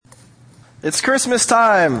It's Christmas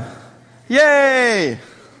time. Yay!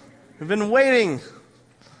 We've been waiting.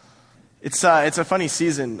 It's a funny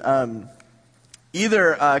season.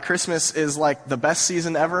 Either Christmas is like the best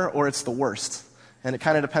season ever or it's the worst. And it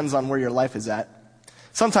kind of depends on where your life is at.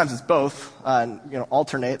 Sometimes it's both,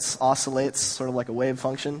 alternates, oscillates, sort of like a wave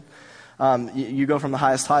function. You go from the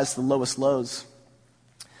highest highs to the lowest lows.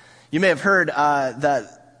 You may have heard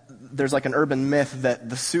that there's like an urban myth that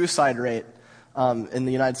the suicide rate in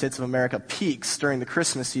the United States of America peaks during the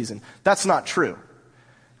Christmas season. That's not true.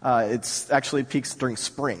 It's actually peaks during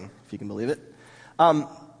spring, if you can believe it.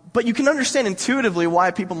 But you can understand intuitively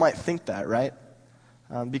why people might think that, right?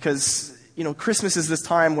 Because Christmas is this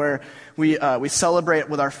time where we celebrate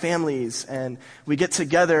with our families and we get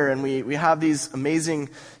together and we have these amazing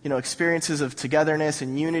experiences of togetherness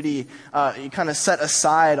and unity. You kind of set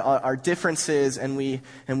aside our differences and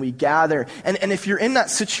we gather. And if you're in that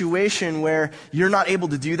situation where you're not able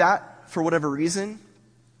to do that for whatever reason,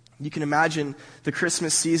 you can imagine the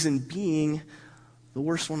Christmas season being the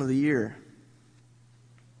worst one of the year.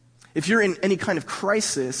 If you're in any kind of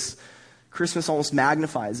crisis, Christmas almost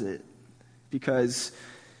magnifies it. Because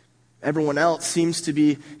everyone else seems to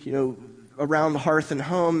be, around the hearth and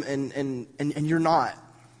home, and you're not.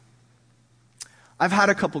 I've had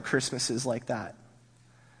a couple Christmases like that.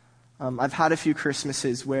 I've had a few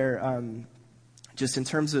Christmases where, just in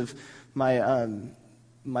terms of my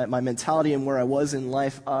mentality and where I was in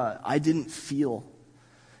life, I didn't feel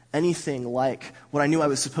anything like what I knew I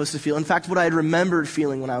was supposed to feel. In fact, what I had remembered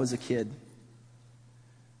feeling when I was a kid.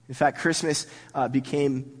 In fact, Christmas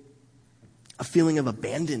became a feeling of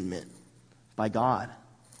abandonment by God.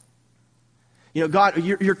 God,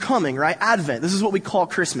 you're coming, right? Advent. This is what we call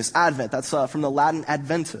Christmas, Advent. That's from the Latin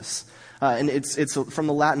adventus. And it's from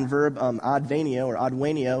the Latin verb advenio or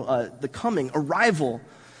advenio, the coming, arrival.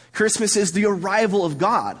 Christmas is the arrival of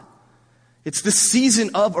God. It's the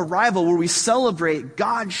season of arrival where we celebrate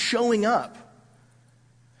God showing up.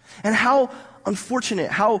 And how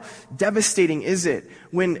unfortunate, how devastating is it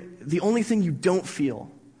when the only thing you don't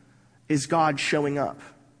feel is God showing up.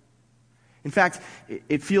 In fact,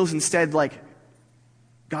 it feels instead like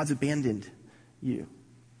God's abandoned you.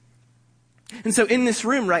 And so in this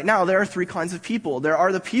room right now, there are three kinds of people. There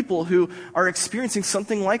are the people who are experiencing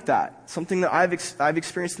something like that, something that I've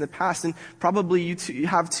experienced in the past, and probably you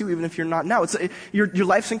have too, even if you're not now. Your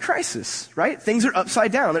life's in crisis, right? Things are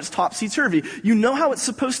upside down. It's topsy-turvy. You know how it's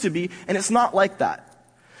supposed to be, and it's not like that.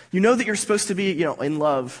 You know that you're supposed to be, in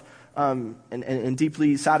love, and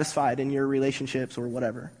deeply satisfied in your relationships or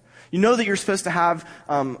whatever. You know that you're supposed to have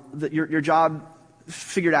your job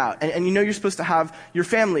figured out. And you know you're supposed to have your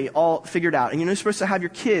family all figured out. And you know you're supposed to have your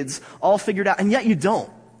kids all figured out. And yet you don't.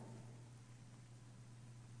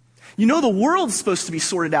 You know the world's supposed to be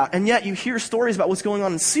sorted out. And yet you hear stories about what's going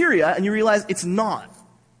on in Syria and you realize it's not.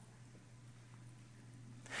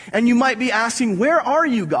 And you might be asking, where are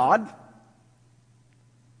you, God?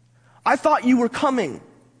 I thought you were coming.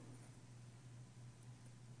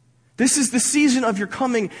 This is the season of your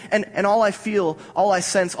coming, and all I feel, all I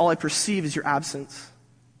sense, all I perceive is your absence.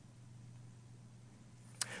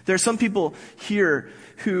 There are some people here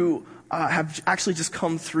who have actually just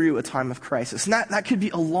come through a time of crisis. And that could be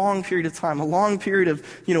a long period of time, a long period of,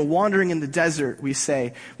 wandering in the desert, we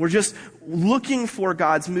say. We're just looking for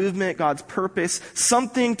God's movement, God's purpose,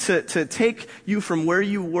 something to take you from where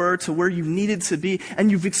you were to where you needed to be.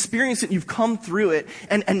 And you've experienced it, you've come through it,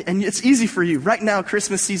 and it's easy for you. Right now,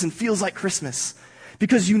 Christmas season feels like Christmas.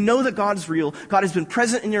 Because you know that God is real, God has been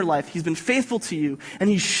present in your life, He's been faithful to you, and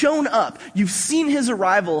He's shown up. You've seen His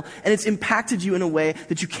arrival, and it's impacted you in a way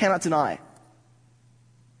that you cannot deny.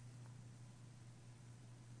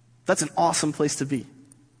 That's an awesome place to be.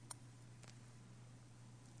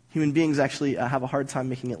 Human beings actually have a hard time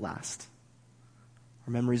making it last.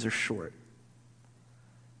 Our memories are short.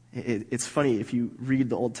 It's funny, if you read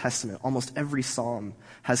the Old Testament, almost every psalm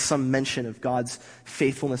has some mention of God's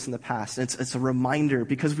faithfulness in the past. And it's a reminder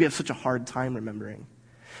because we have such a hard time remembering.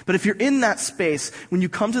 But if you're in that space, when you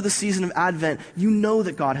come to the season of Advent, you know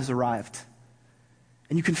that God has arrived.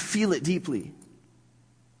 And you can feel it deeply.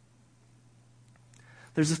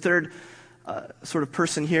 There's a third sort of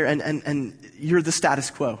person here, and you're the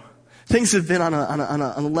status quo. Things have been on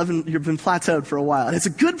an 11, you've been plateaued for a while. And it's a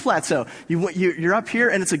good plateau. You're up here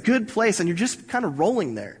and it's a good place and you're just kind of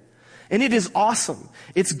rolling there. And it is awesome.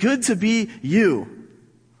 It's good to be you.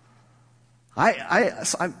 I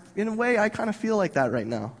in a way, I kind of feel like that right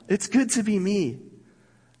now. It's good to be me.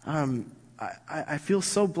 I feel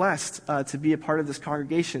so blessed to be a part of this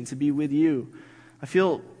congregation, to be with you. I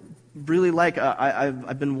feel really like,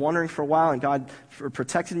 I've been wandering for a while, and God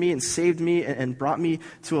protected me and saved me and brought me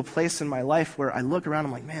to a place in my life where I look around,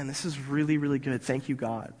 I'm like, man, this is really, really good. Thank you,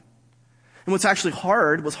 God. And what's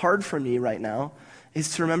hard for me right now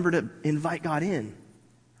is to remember to invite God in,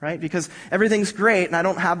 right? Because everything's great, and I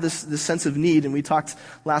don't have this sense of need. And we talked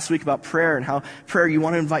last week about prayer and how prayer, you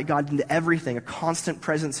want to invite God into everything, a constant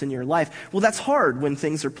presence in your life. Well, that's hard when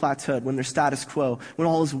things are plateaued, when they're status quo, when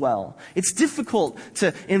all is well. It's difficult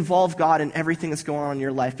to involve God in everything that's going on in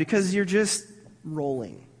your life because you're just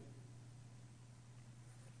rolling.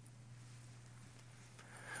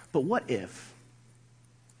 But what if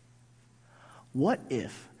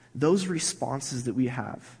those responses that we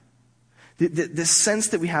have, the sense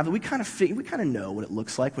that we have, that we kind of know what it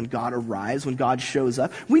looks like when God arrives, when God shows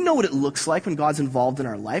up. We know what it looks like when God's involved in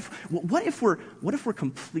our life. What if we're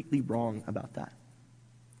completely wrong about that?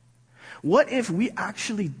 What if we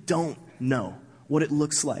actually don't know what it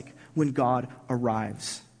looks like when God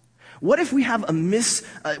arrives? What if we have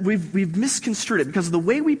we've misconstrued it because of the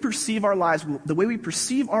way we perceive our lives, the way we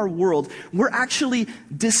perceive our world, we're actually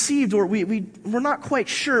deceived, or we're not quite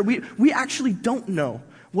sure. We actually don't know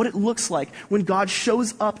what it looks like when God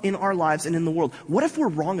shows up in our lives and in the world. What if we're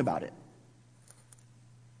wrong about it?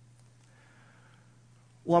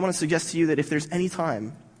 Well, I want to suggest to you that if there's any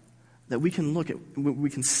time that we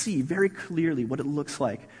can see very clearly what it looks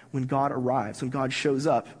like when God arrives, when God shows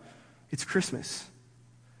up, it's Christmas.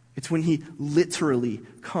 It's when he literally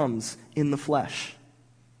comes in the flesh.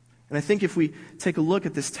 And I think if we take a look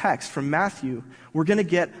at this text from Matthew, we're going to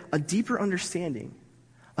get a deeper understanding,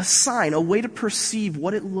 a sign, a way to perceive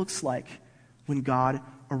what it looks like when God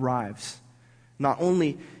arrives. Not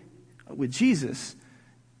only with Jesus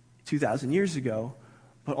 2,000 years ago,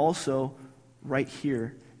 but also right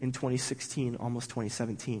here in 2016, almost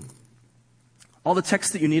 2017. All the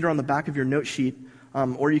texts that you need are on the back of your note sheet.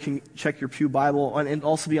 Or you can check your Pew Bible and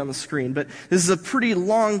it'll also be on the screen. But this is a pretty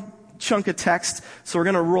long chunk of text, so we're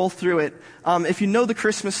going to roll through it. If you know the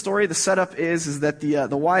Christmas story, the setup is that the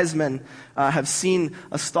wise men have seen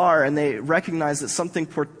a star and they recognize that something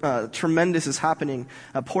tremendous is happening,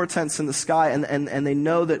 portents in the sky, and they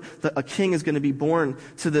know that a king is going to be born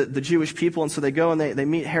to the Jewish people, and so they go and they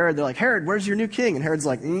meet Herod. They're like, Herod, where's your new king? And Herod's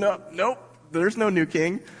like, nope, there's no new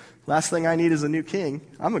king. Last thing I need is a new king.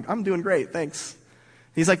 I'm doing great, thanks.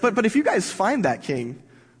 He's like, but if you guys find that king,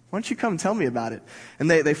 why don't you come tell me about it?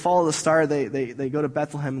 And they follow the star, they go to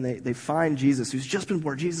Bethlehem, and they find Jesus, who's just been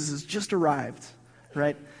born. Jesus has just arrived,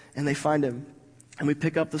 right? And they find him. And we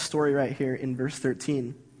pick up the story right here in verse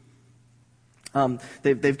 13.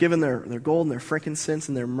 They've given their gold and their frankincense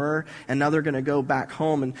and their myrrh, and now they're going to go back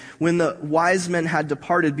home. And when the wise men had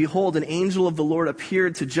departed, behold, an angel of the Lord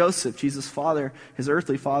appeared to Joseph, Jesus' father, his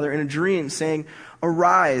earthly father, in a dream, saying,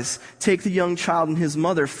 Arise, take the young child and his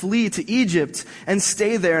mother, flee to Egypt, and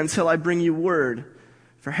stay there until I bring you word.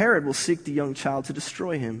 For Herod will seek the young child to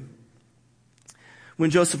destroy him.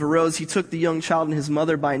 When Joseph arose, he took the young child and his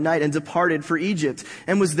mother by night and departed for Egypt,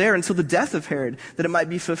 and was there until the death of Herod, that it might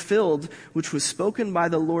be fulfilled, which was spoken by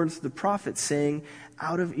the Lord through the prophet, saying,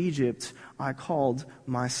 Out of Egypt I called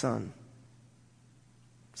my son.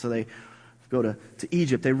 So they go to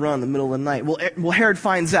Egypt. They run in the middle of the night. Well, Herod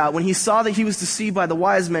finds out. When he saw that he was deceived by the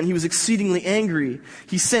wise men, he was exceedingly angry.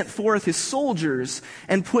 He sent forth his soldiers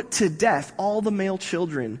and put to death all the male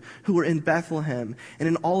children who were in Bethlehem and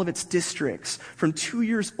in all of its districts, from 2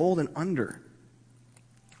 years old and under,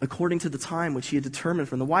 according to the time which he had determined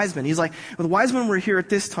from the wise men. He's like, well, the wise men were here at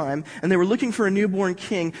this time, and they were looking for a newborn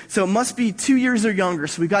king, so it must be 2 years or younger,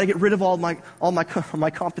 so we've got to get rid of all my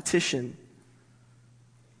competition.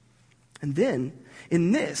 And then,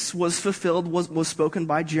 in this was fulfilled, was spoken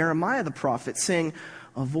by Jeremiah the prophet, saying,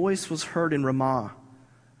 A voice was heard in Ramah,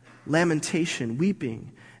 lamentation,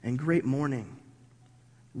 weeping, and great mourning.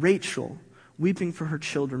 Rachel, weeping for her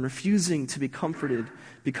children, refusing to be comforted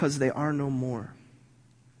because they are no more.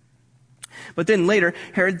 But then later,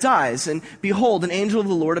 Herod dies, and behold, an angel of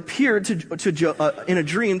the Lord appeared in a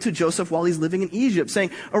dream to Joseph while he's living in Egypt,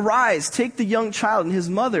 saying, Arise, take the young child and his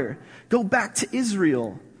mother, go back to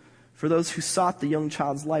Israel. For those who sought the young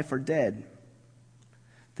child's life are dead.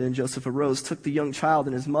 Then Joseph arose, took the young child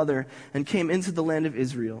and his mother, and came into the land of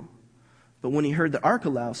Israel. But when he heard that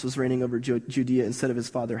Archelaus was reigning over Judea instead of his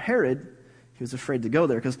father Herod, he was afraid to go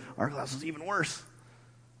there, because Archelaus was even worse.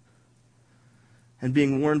 And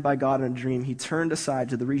being warned by God in a dream, he turned aside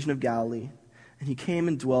to the region of Galilee, and he came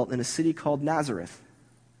and dwelt in a city called Nazareth,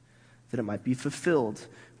 that it might be fulfilled,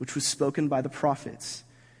 which was spoken by the prophets,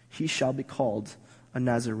 He shall be called a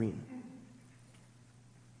Nazarene.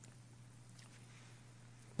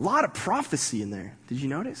 A lot of prophecy in there. Did you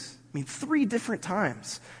notice? I mean, 3 different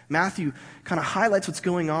times, Matthew kind of highlights what's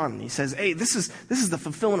going on. He says, hey, this is the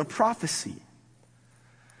fulfillment of prophecy.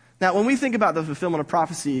 Now, when we think about the fulfillment of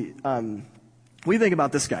prophecy, we think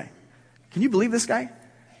about this guy. Can you believe this guy?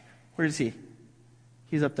 Where is he?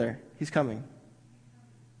 He's up there. He's coming.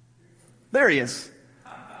 There he is.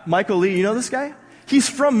 Michael Lee, you know this guy? He's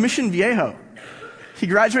from Mission Viejo. He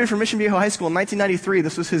graduated from Mission Viejo High School in 1993.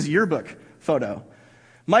 This was his yearbook photo.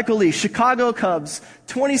 Michael Lee, Chicago Cubs,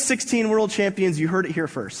 2016 world champions. You heard it here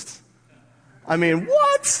first. I mean,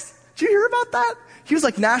 what? Did you hear about that? He was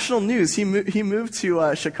like national news. He moved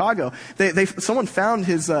to Chicago. Someone found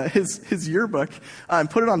his yearbook and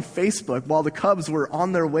put it on Facebook while the Cubs were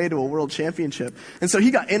on their way to a world championship. And so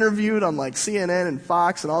he got interviewed on like CNN and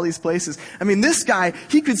Fox and all these places. I mean, this guy,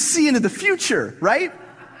 he could see into the future, right?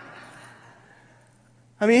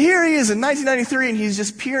 I mean, here he is in 1993 and he's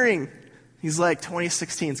just peering. He's like,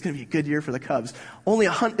 2016, it's going to be a good year for the Cubs.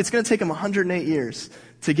 It's going to take him 108 years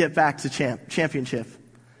to get back to championship.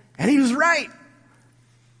 And he was right.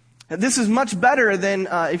 This is much better than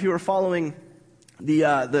if you were following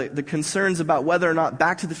the concerns about whether or not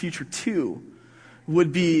Back to the Future 2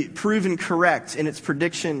 would be proven correct in its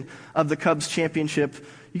prediction of the Cubs championship.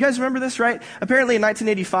 You guys remember this, right? Apparently in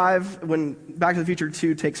 1985, when Back to the Future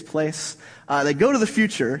 2 takes place, they go to the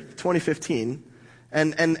future, 2015,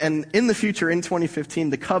 and in the future, in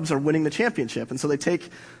 2015, the Cubs are winning the championship. And so they take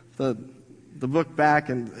the book back,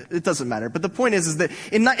 and it doesn't matter. But the point is that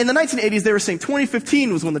in the 1980s, they were saying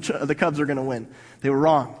 2015 was when the Cubs are going to win. They were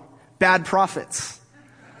wrong. Bad prophets.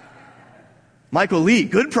 Michael Lee,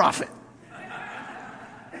 good prophet.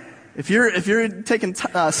 If you're taking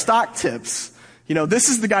stock tips, you know, this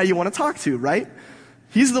is the guy you want to talk to, right?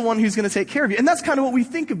 He's the one who's going to take care of you. And that's kind of what we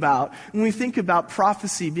think about when we think about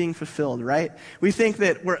prophecy being fulfilled, right? We think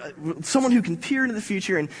that we're someone who can peer into the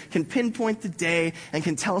future and can pinpoint the day and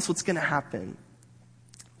can tell us what's going to happen.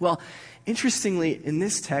 Well, interestingly, in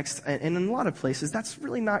this text and in a lot of places, that's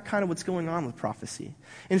really not kind of what's going on with prophecy.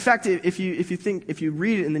 In fact, if you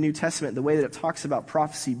read it in the New Testament, the way that it talks about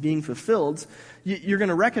prophecy being fulfilled, you're going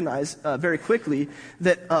to recognize very quickly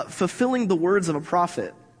that fulfilling the words of a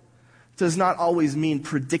prophet does not always mean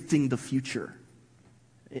predicting the future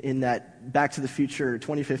in that Back to the Future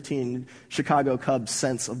 2015 Chicago Cubs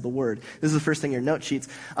sense of the word. This is the first thing in your note sheets.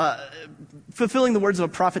 Fulfilling the words of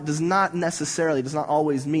a prophet does not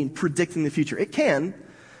always mean predicting the future. It can,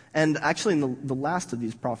 and actually in the last of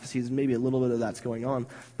these prophecies, maybe a little bit of that's going on,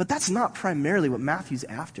 but that's not primarily what Matthew's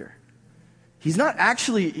after. He's not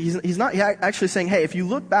actually saying, hey, if you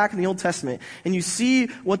look back in the Old Testament and you see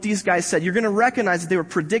what these guys said, you're going to recognize that they were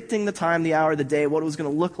predicting the time, the hour, the day, what it was going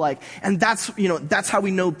to look like. And that's how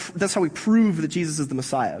we prove that Jesus is the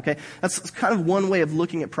Messiah, okay? That's kind of one way of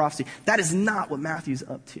looking at prophecy. That is not what Matthew's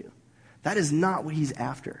up to. That is not what he's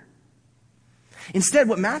after. Instead,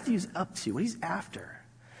 what Matthew's up to, what he's after,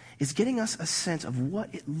 is getting us a sense of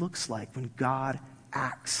what it looks like when God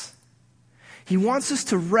acts. He wants us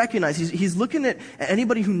to recognize, he's looking at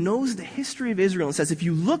anybody who knows the history of Israel and says, if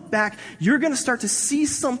you look back, you're going to start to see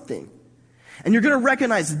something. And you're going to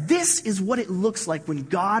recognize this is what it looks like when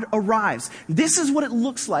God arrives. This is what it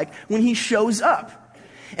looks like when he shows up.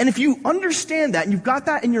 And if you understand that and you've got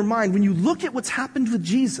that in your mind, when you look at what's happened with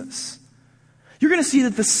Jesus, you're going to see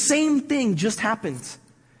that the same thing just happened.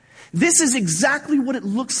 This is exactly what it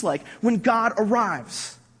looks like when God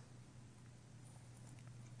arrives.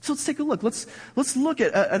 So let's take a look. Let's look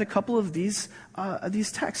at a couple of these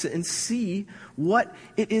texts and see what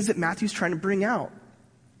it is that Matthew's trying to bring out.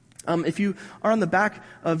 If you are on the back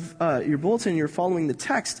of your bulletin and you're following the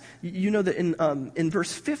text, you know that in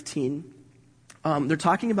verse 15, they're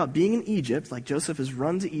talking about being in Egypt, like Joseph has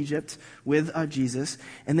run to Egypt with Jesus,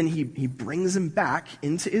 and then he brings him back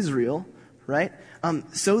into Israel, right?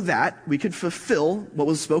 So that we could fulfill what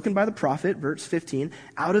was spoken by the prophet, verse 15,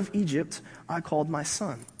 out of Egypt I called my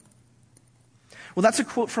son. Well, that's a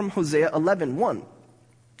quote from Hosea 11:1.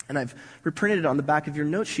 And I've reprinted it on the back of your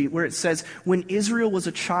note sheet where it says, when Israel was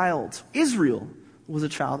a child,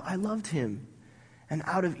 I loved him. And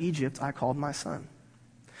out of Egypt I called my son.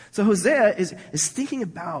 So Hosea is thinking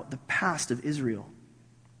about the past of Israel.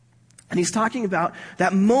 And he's talking about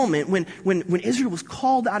that moment when Israel was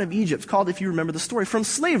called out of Egypt, called, if you remember the story, from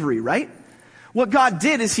slavery, right? What God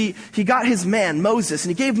did is he got his man, Moses, and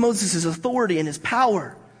he gave Moses his authority and his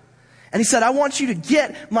power. And he said, I want you to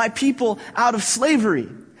get my people out of slavery.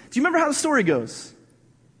 Do you remember how the story goes?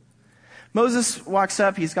 Moses walks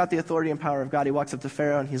up, he's got the authority and power of God. He walks up to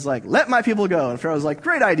Pharaoh and he's like, let my people go. And Pharaoh's like,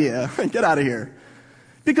 great idea, get out of here.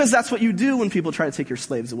 Because that's what you do when people try to take your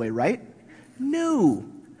slaves away, right? No.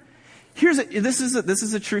 This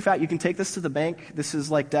is a true fact. You can take this to the bank. This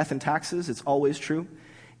is like death and taxes. It's always true.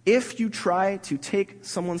 If you try to take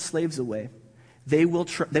someone's slaves away, they will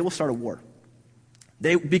start a war.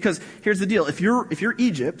 Because here's the deal. If you're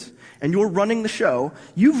Egypt and you're running the show,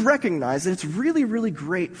 you've recognized that it's really, really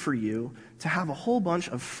great for you to have a whole bunch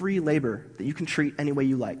of free labor that you can treat any way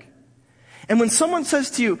you like. And when someone says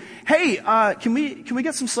to you, hey, can we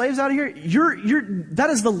get some slaves out of here? That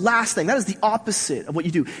is the last thing. That is the opposite of what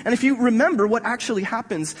you do. And if you remember what actually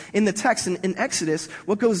happens in the text in Exodus,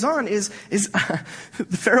 what goes on is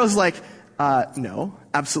the Pharaoh's like, no,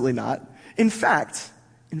 absolutely not. In fact,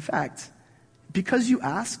 because you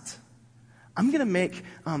asked, I'm going to make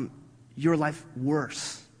your life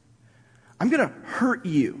worse. I'm going to hurt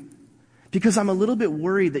you because I'm a little bit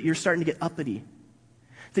worried that you're starting to get uppity,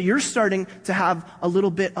 that you're starting to have a little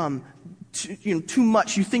bit too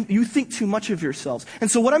much. You think too much of yourselves. And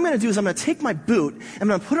so what I'm going to do is I'm going to take my boot and I'm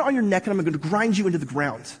going to put it on your neck and I'm going to grind you into the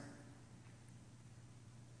ground.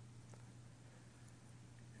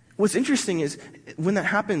 What's interesting is when that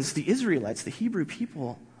happens, the Israelites, the Hebrew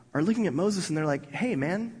people, are looking at Moses and they're like, hey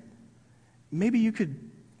man, maybe you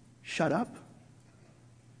could shut up.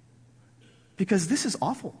 Because this is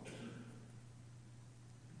awful.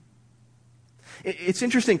 It's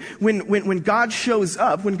interesting, when God shows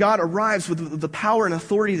up, when God arrives with the power and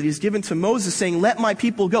authority that he's given to Moses saying, let my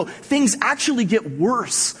people go, things actually get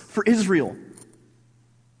worse for Israel.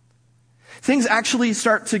 Things actually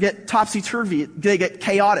start to get topsy-turvy. They get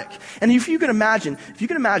chaotic. And if you can imagine,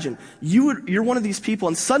 you're one of these people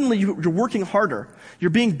and suddenly you're working harder. You're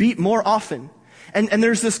being beat more often. And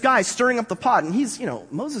there's this guy stirring up the pot and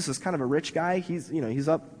Moses is kind of a rich guy. He's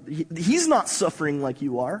not suffering like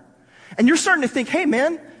you are. And you're starting to think, hey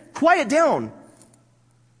man, quiet down.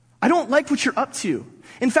 I don't like what you're up to.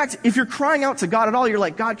 In fact, if you're crying out to God at all, you're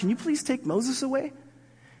like, God, can you please take Moses away?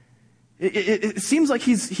 It seems like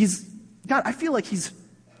he's God, I feel like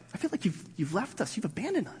you've left us. You've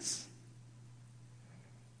abandoned us.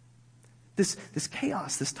 This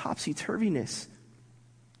chaos, this topsy-turviness,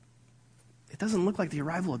 it doesn't look like the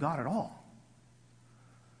arrival of God at all.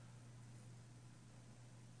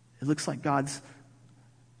 It looks like God's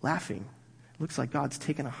laughing. It looks like God's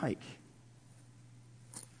taking a hike.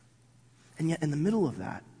 And yet in the middle of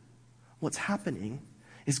that, what's happening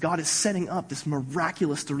is God is setting up this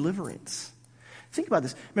miraculous deliverance. Think about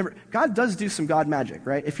this. Remember, God does do some God magic,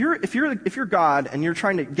 right? If you're God and you're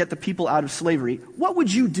trying to get the people out of slavery, what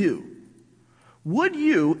would you do? Would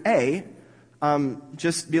you,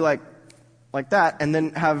 just be like that and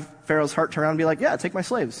then have Pharaoh's heart turn around and be like, yeah, take my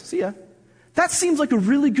slaves. See ya. That seems like a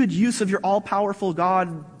really good use of your all-powerful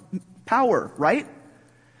God power, right?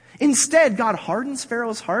 Instead, God hardens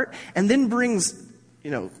Pharaoh's heart and then brings,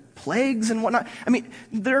 plagues and whatnot. I mean,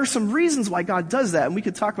 there are some reasons why God does that, and we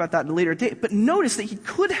could talk about that at a later date. But notice that he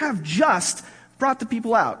could have just brought the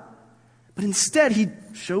people out. But instead, he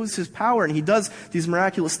shows his power and he does these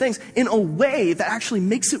miraculous things in a way that actually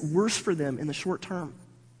makes it worse for them in the short term.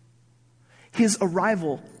 His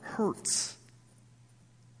arrival hurts.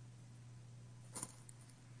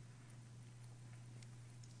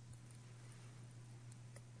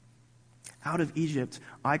 Out of Egypt,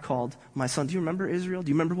 I called my son. Do you remember Israel? Do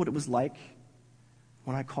you remember what it was like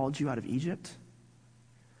when I called you out of Egypt?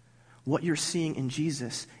 What you're seeing in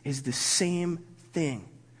Jesus is the same thing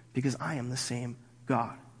because I am the same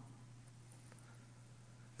God.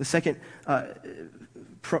 The second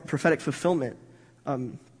prophetic fulfillment,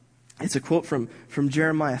 it's a quote from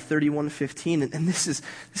Jeremiah 31:15, and this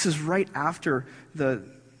is right after the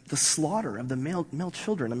slaughter of the male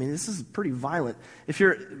children. I mean, this is pretty violent.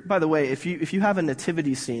 By the way, if you have a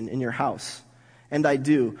nativity scene in your house, and I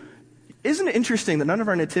do, isn't it interesting that none of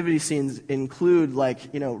our nativity scenes include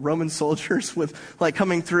Roman soldiers with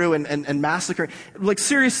coming through and massacring?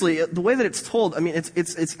 Seriously, the way that it's told, I mean,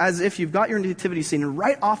 it's as if you've got your nativity scene and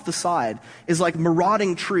right off the side is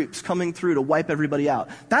marauding troops coming through to wipe everybody out.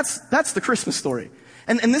 That's the Christmas story.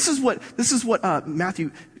 And this is what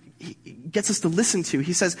Matthew he gets us to listen to.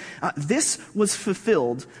 He says, this was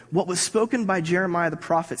fulfilled, what was spoken by Jeremiah the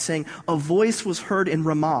prophet, saying, a voice was heard in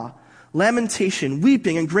Ramah, lamentation,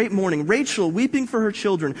 weeping, and great mourning, Rachel weeping for her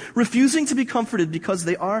children, refusing to be comforted because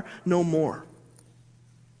they are no more.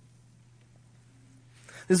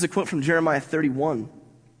 This is a quote from Jeremiah 31.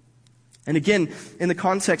 And again, in the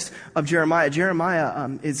context of Jeremiah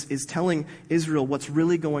is telling Israel what's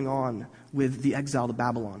really going on with the exile to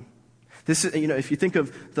Babylon. This is, if you think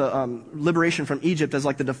of the liberation from Egypt as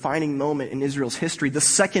the defining moment in Israel's history, the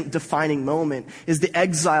second defining moment is the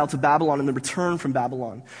exile to Babylon and the return from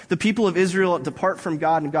Babylon. The people of Israel depart from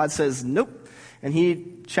God, and God says, nope. and he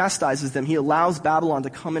chastises them. He allows Babylon to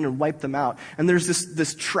come in and wipe them out. And there's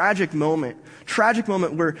this tragic moment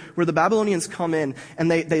where the Babylonians come in and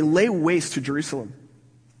they lay waste to Jerusalem.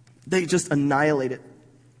 They just annihilate it.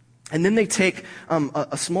 And then they take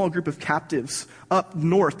a small group of captives up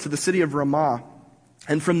north to the city of Ramah.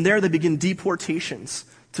 And from there they begin deportations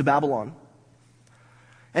to Babylon.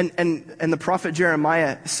 And the prophet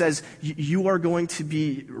Jeremiah says, you are going to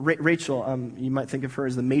be, Rachel, you might think of her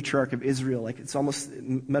as the matriarch of Israel. Like it's almost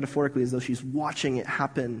metaphorically as though she's watching it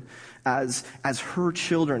happen as her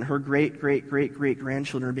children, her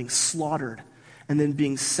great-great-great-great-grandchildren are being slaughtered and then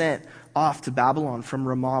being sent off to Babylon from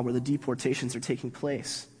Ramah where the deportations are taking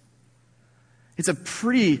place. It's a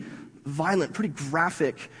pretty violent, pretty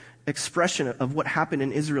graphic expression of what happened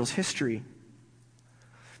in Israel's history.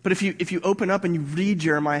 But if you open up and you read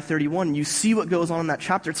Jeremiah 31, and you see what goes on in that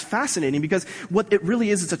chapter, it's fascinating because what it really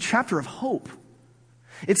is, it's a chapter of hope.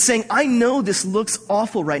 It's saying, I know this looks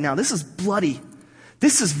awful right now. This is bloody.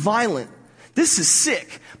 This is violent. This is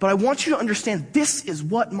sick. But I want you to understand this is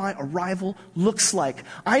what my arrival looks like.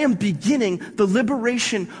 I am beginning the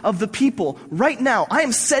liberation of the people right now. I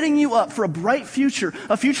am setting you up for a bright future,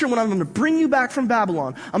 a future when I'm going to bring you back from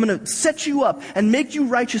Babylon. I'm going to set you up and make you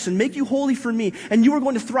righteous and make you holy for me. And you are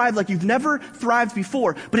going to thrive like you've never thrived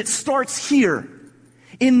before. But it starts here,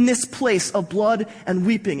 in this place of blood and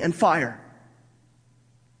weeping and fire.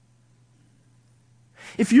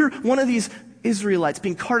 If you're one of these Israelites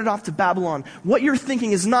being carted off to Babylon, what you're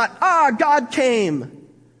thinking is not, God came.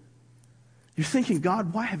 You're thinking,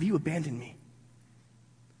 God, why have you abandoned me?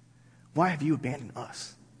 Why have you abandoned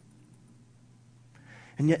us?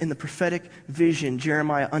 And yet in the prophetic vision,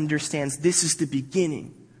 Jeremiah understands this is the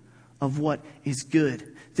beginning of what is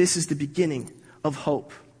good. This is the beginning of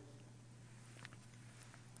hope.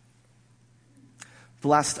 The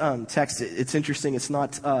last text, it's interesting. It's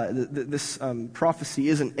not, this prophecy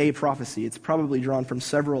isn't a prophecy. It's probably drawn from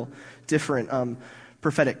several different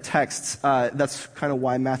prophetic texts. That's kind of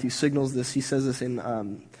why Matthew signals this. He says this in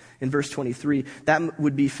verse 23. That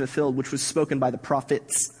would be fulfilled, which was spoken by the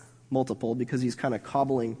prophets, multiple, because he's kind of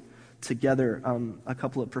cobbling together a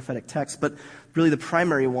couple of prophetic texts. But really the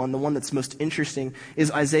primary one, the one that's most interesting, is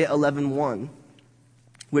Isaiah 11:1.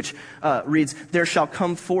 Which reads, there shall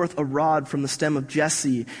come forth a rod from the stem of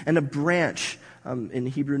Jesse, and a branch, in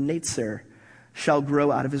Hebrew Netzer, shall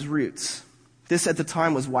grow out of his roots. This at the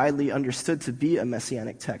time was widely understood to be a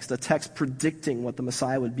messianic text, a text predicting what the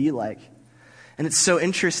Messiah would be like. And it's so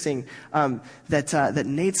interesting that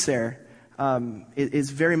Netzer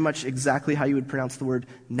is very much exactly how you would pronounce the word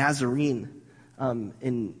Nazarene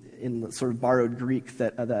in the sort of borrowed Greek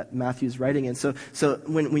that Matthew's writing in. So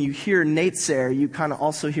when you hear Netzer, you kind of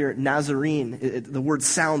also hear Nazarene. The word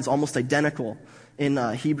sounds almost identical in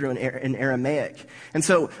Hebrew and in Aramaic. And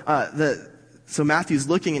so Matthew's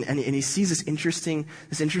looking and he sees this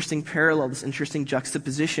interesting parallel, this interesting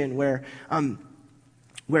juxtaposition where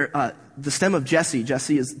the stem of Jesse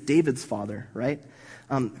is David's father, right?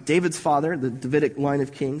 David's father, the Davidic line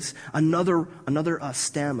of kings, another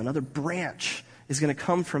stem, another branch is going to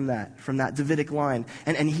come from that Davidic line.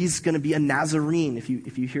 And he's going to be a Nazarene, if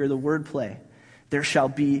you hear the wordplay. There shall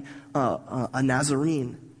be a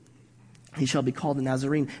Nazarene. He shall be called a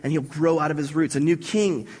Nazarene, and he'll grow out of his roots. A new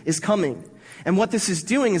king is coming. And what this is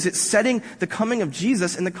doing is it's setting the coming of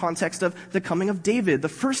Jesus in the context of the coming of David, the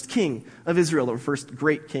first king of Israel, or first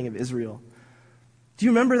great king of Israel. Do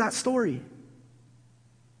you remember that story?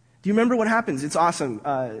 Do you remember what happens? It's awesome.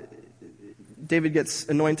 David gets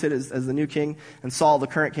anointed as the new king, and Saul, the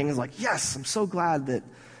current king, is like, yes, I'm so glad that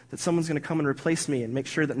someone's going to come and replace me and make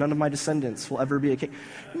sure that none of my descendants will ever be a king.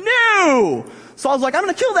 No! Saul's like, I'm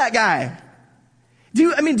going to kill that guy.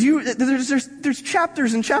 There's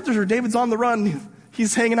chapters and chapters where David's on the run.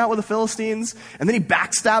 He's hanging out with the Philistines, and then he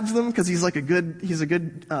backstabs them because he's a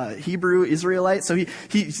good Hebrew Israelite. So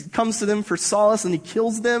he comes to them for solace and he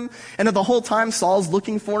kills them. And the whole time Saul's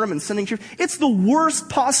looking for him and sending troops. It's the worst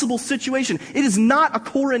possible situation. It is not a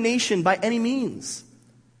coronation by any means.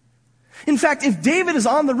 In fact, if David is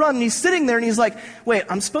on the run and he's sitting there and he's like, wait,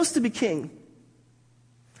 I'm supposed to be king,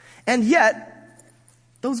 and yet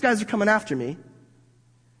those guys are coming after me.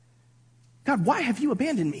 God, why have you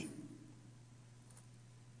abandoned me?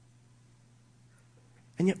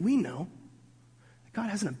 And yet we know that God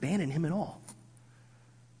hasn't abandoned him at all.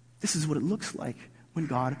 This is what it looks like when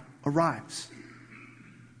God arrives.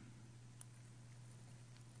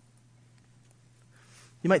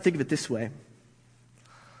 You might think of it this way.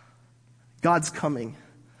 God's coming,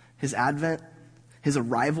 his advent, his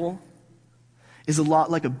arrival, is a lot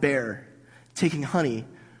like a bear taking honey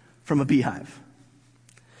from a beehive.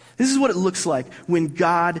 This is what it looks like when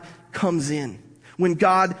God comes in. when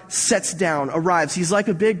God sets down, arrives. He's like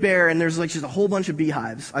a big bear, and there's like just a whole bunch of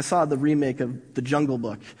beehives. I saw the remake of The Jungle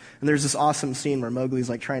Book, and there's this awesome scene where Mowgli's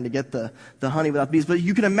like trying to get the honey without bees. But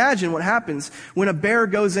you can imagine what happens when a bear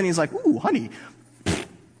goes in, he's like, ooh, honey.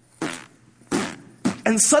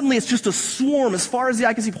 And suddenly it's just a swarm. As far as the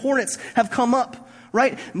eye can see, hornets have come up,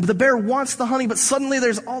 right? The bear wants the honey, but suddenly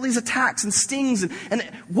there's all these attacks and stings. And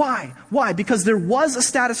why? Why? Because there was a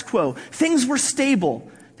status quo. Things were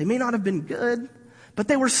stable. They may not have been good, but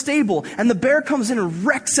they were stable. And the bear comes in and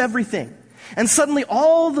wrecks everything. And suddenly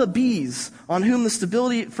all the bees on whom the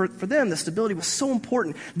stability, for them, the stability was so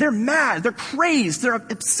important. They're mad. They're crazed. They're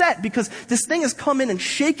upset because this thing has come in and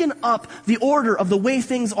shaken up the order of the way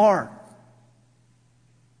things are.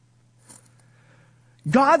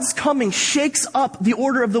 God's coming shakes up the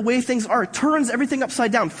order of the way things are. It turns everything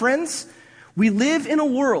upside down. Friends, we live in a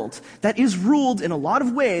world that is ruled in a lot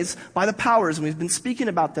of ways by the powers, and we've been speaking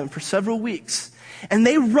about them for several weeks. And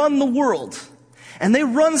they run the world. And they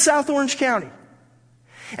run South Orange County.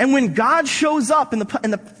 And when God shows up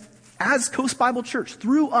as Coast Bible Church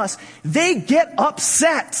through us, they get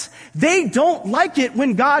upset. They don't like it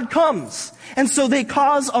when God comes. And so they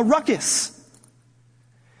cause a ruckus.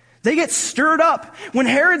 They get stirred up. When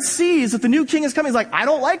Herod sees that the new king is coming, he's like, I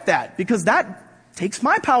don't like that because that takes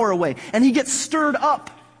my power away. And he gets stirred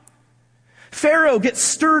up. Pharaoh gets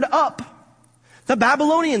stirred up. The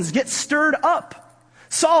Babylonians get stirred up.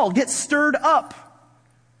 Saul gets stirred up.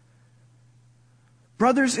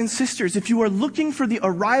 Brothers and sisters, if you are looking for the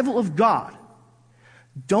arrival of God,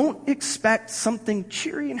 don't expect something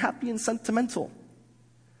cheery and happy and sentimental.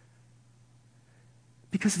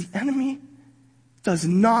 Because the enemy does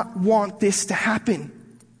not want this to happen.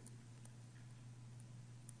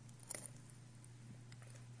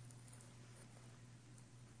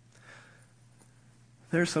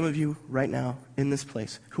 There are some of you right now in this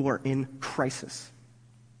place who are in crisis.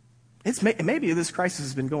 Maybe this crisis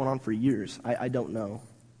has been going on for years. I don't know.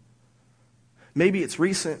 Maybe it's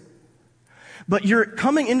recent. But you're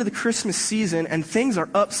coming into the Christmas season and things are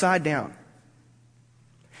upside down.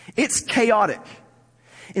 It's chaotic.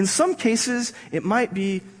 In some cases, it might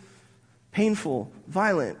be painful,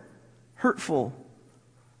 violent, hurtful.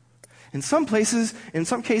 In some cases,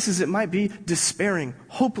 it might be despairing,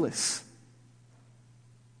 hopeless.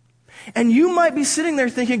 And you might be sitting there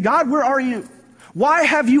thinking, God, where are you? Why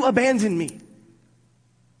have you abandoned me?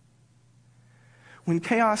 When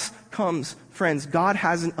chaos comes, friends, God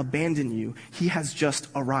hasn't abandoned you. He has just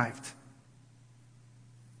arrived.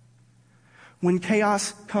 When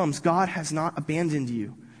chaos comes, God has not abandoned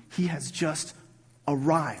you. He has just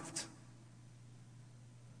arrived.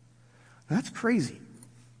 That's crazy.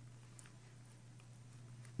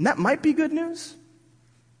 And that might be good news,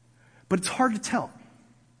 but it's hard to tell.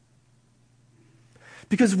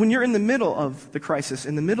 Because when you're in the middle of the crisis,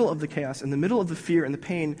 in the middle of the chaos, in the middle of the fear and the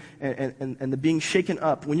pain and the being shaken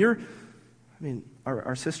up,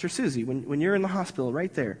 our sister Susie, when you're in the hospital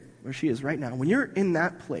right there, where she is right now, when you're in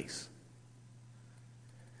that place,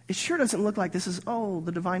 it sure doesn't look like this is,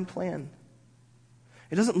 the divine plan.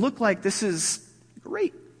 It doesn't look like this is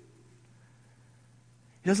great.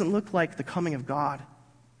 It doesn't look like the coming of God,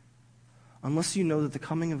 unless you know that the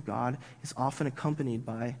coming of God is often accompanied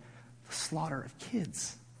by the slaughter of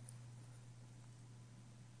kids.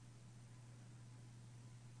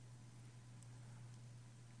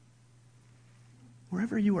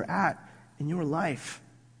 Wherever you are at in your life,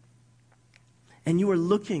 and you are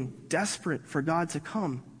looking desperate for God to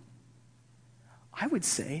come, I would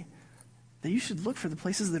say that you should look for the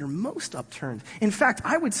places that are most upturned. In fact,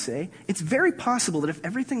 I would say it's very possible that if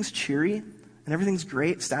everything's cheery and everything's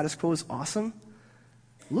great, status quo is awesome,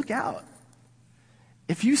 look out.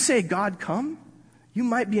 If you say, God, come, you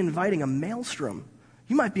might be inviting a maelstrom.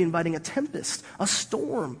 You might be inviting a tempest, a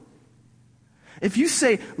storm. If you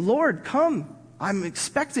say, Lord, come, I'm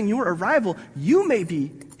expecting your arrival, you may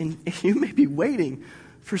be waiting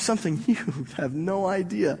for something you have no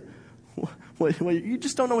idea. You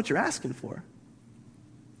just don't know what you're asking for.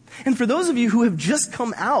 And for those of you who have just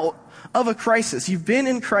come out of a crisis, you've been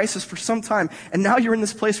in crisis for some time, and now you're in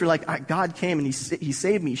this place where like, God came and he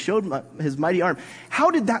saved me, he showed his mighty arm.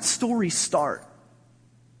 How did that story start?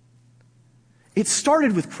 It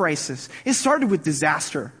started with crisis. It started with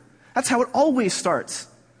disaster. That's how it always starts.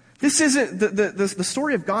 This isn't, the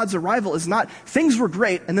story of God's arrival is not, things were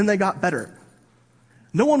great and then they got better.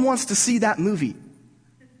 No one wants to see that movie.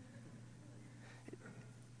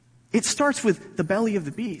 It starts with the belly of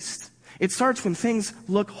the beast. It starts when things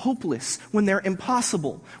look hopeless, when they're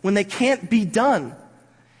impossible, when they can't be done.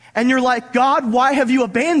 And you're like, God, why have you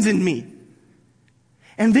abandoned me?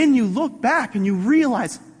 And then you look back and you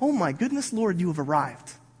realize, oh my goodness, Lord, you have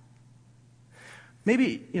arrived.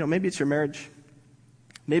 Maybe it's your marriage.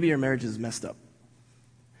 Maybe your marriage is messed up.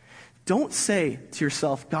 Don't say to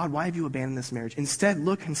yourself, God, why have you abandoned this marriage? Instead,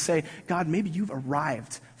 look and say, God, maybe you've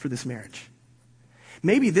arrived for this marriage.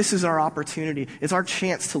 Maybe this is our opportunity. It's our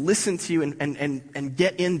chance to listen to you and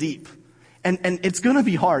get in deep. And it's going to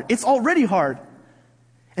be hard. It's already hard.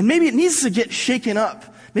 And maybe it needs to get shaken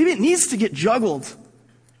up. Maybe it needs to get juggled.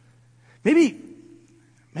 Maybe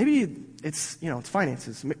it's, it's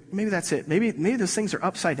finances. Maybe that's it. Maybe those things are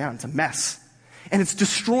upside down. It's a mess. And it's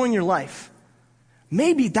destroying your life.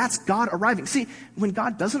 Maybe that's God arriving. See, when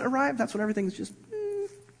God doesn't arrive, that's when everything's just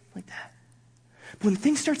like that. But when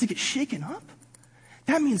things start to get shaken up,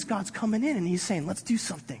 that means God's coming in and he's saying, let's do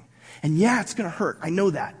something. And yeah, it's going to hurt. I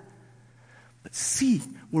know that. But see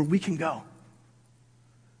where we can go.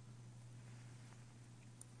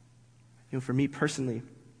 For me personally,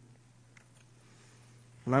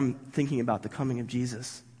 when I'm thinking about the coming of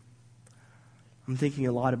Jesus, I'm thinking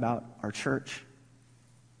a lot about our church.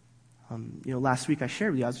 Last week I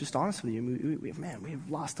shared with you, I was just honest with you. We have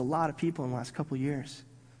lost a lot of people in the last couple of years.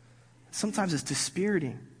 Sometimes it's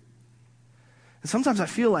dispiriting. And sometimes I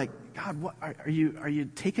feel like, God, what are you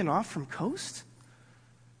taken off from Coast?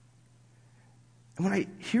 And when I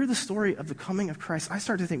hear the story of the coming of Christ, I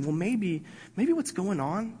start to think, well, maybe what's going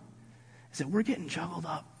on is that we're getting juggled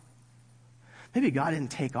up. Maybe God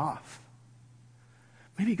didn't take off.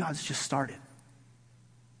 Maybe God's just started.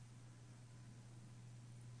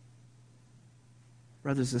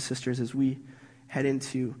 Brothers and sisters, as we head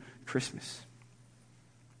into Christmas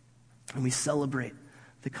and we celebrate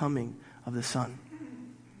the coming of the Son,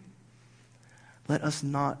 let us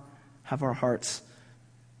not have our hearts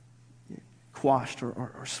quashed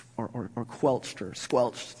or quelched or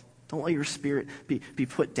squelched. Don't let your spirit be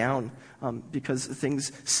put down because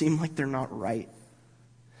things seem like they're not right.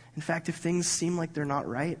 In fact, if things seem like they're not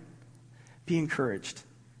right, be encouraged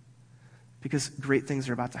because great things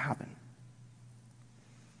are about to happen.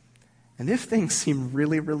 And if things seem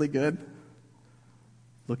really, really good,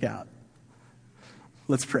 look out.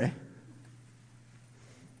 Let's pray.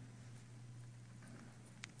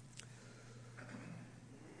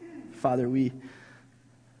 Father, we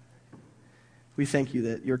thank you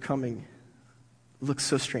that your coming looks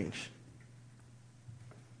so strange.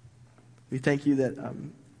 We thank you that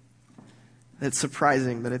it's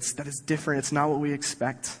surprising, that it's different. It's not what we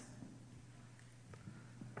expect.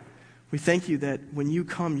 We thank you that when you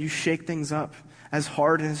come, you shake things up, as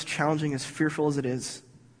hard and as challenging, as fearful as it is.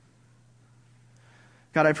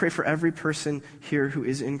 God, I pray for every person here who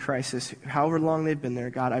is in crisis, however long they've been there.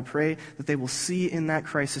 God, I pray that they will see in that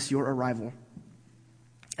crisis your arrival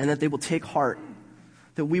and that they will take heart,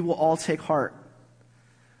 that we will all take heart,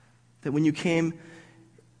 that when you came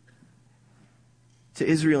to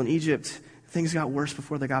Israel and Egypt, things got worse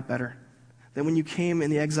before they got better. That when you came in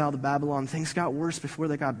the exile to Babylon, things got worse before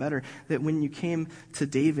they got better. That when you came to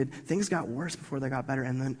David, things got worse before they got better.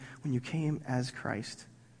 And then when you came as Christ,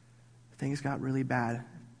 things got really bad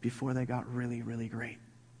before they got really, really great.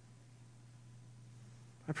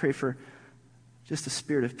 I pray for just a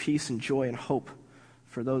spirit of peace and joy and hope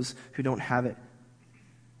for those who don't have it.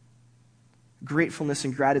 Gratefulness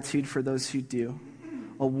and gratitude for those who do.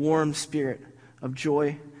 A warm spirit of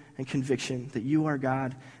joy and conviction that you are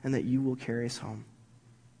God and that you will carry us home.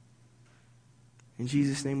 In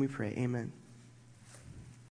Jesus' name we pray, amen.